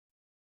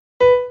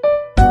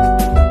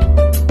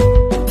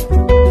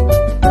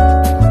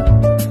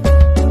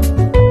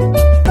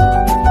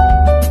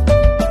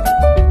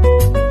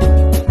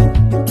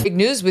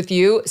news with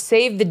you.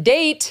 Save the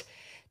date.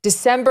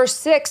 December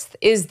 6th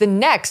is the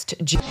next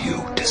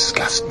You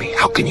disgust me.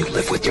 How can you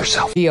live with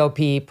yourself?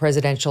 GOP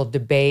presidential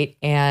debate,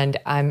 and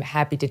I'm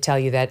happy to tell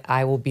you that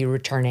I will be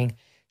returning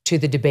to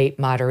the debate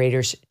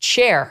moderator's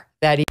chair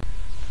that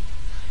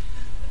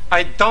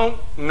I don't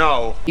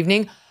know.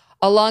 evening,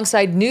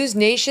 alongside News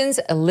Nation's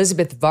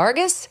Elizabeth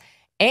Vargas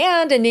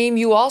and a name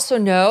you also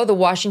know, the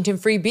Washington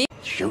Free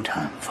Beacon's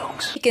Showtime,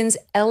 folks.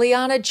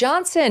 Eliana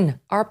Johnson,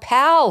 our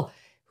pal,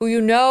 who you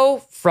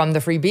know from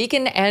the Free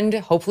Beacon and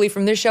hopefully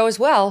from this show as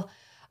well,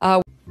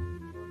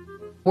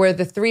 where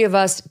the three of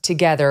us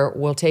together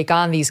will take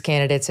on these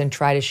candidates and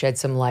try to shed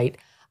some light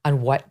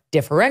on what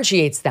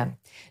differentiates them.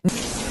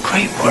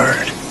 Great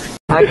word.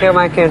 I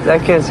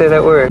can't say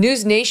that word.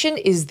 News Nation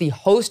is the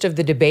host of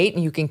the debate,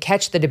 and you can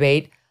catch the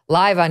debate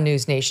live on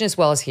News Nation as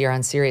well as here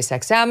on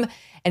SiriusXM.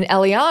 And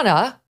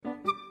Eliana,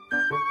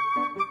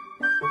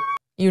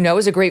 you know,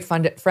 is a great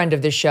friend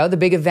of this show. The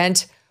big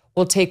event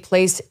will take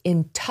place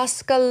in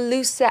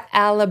Tuscaloosa,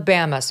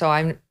 Alabama. So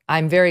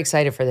I'm very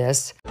excited for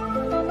this.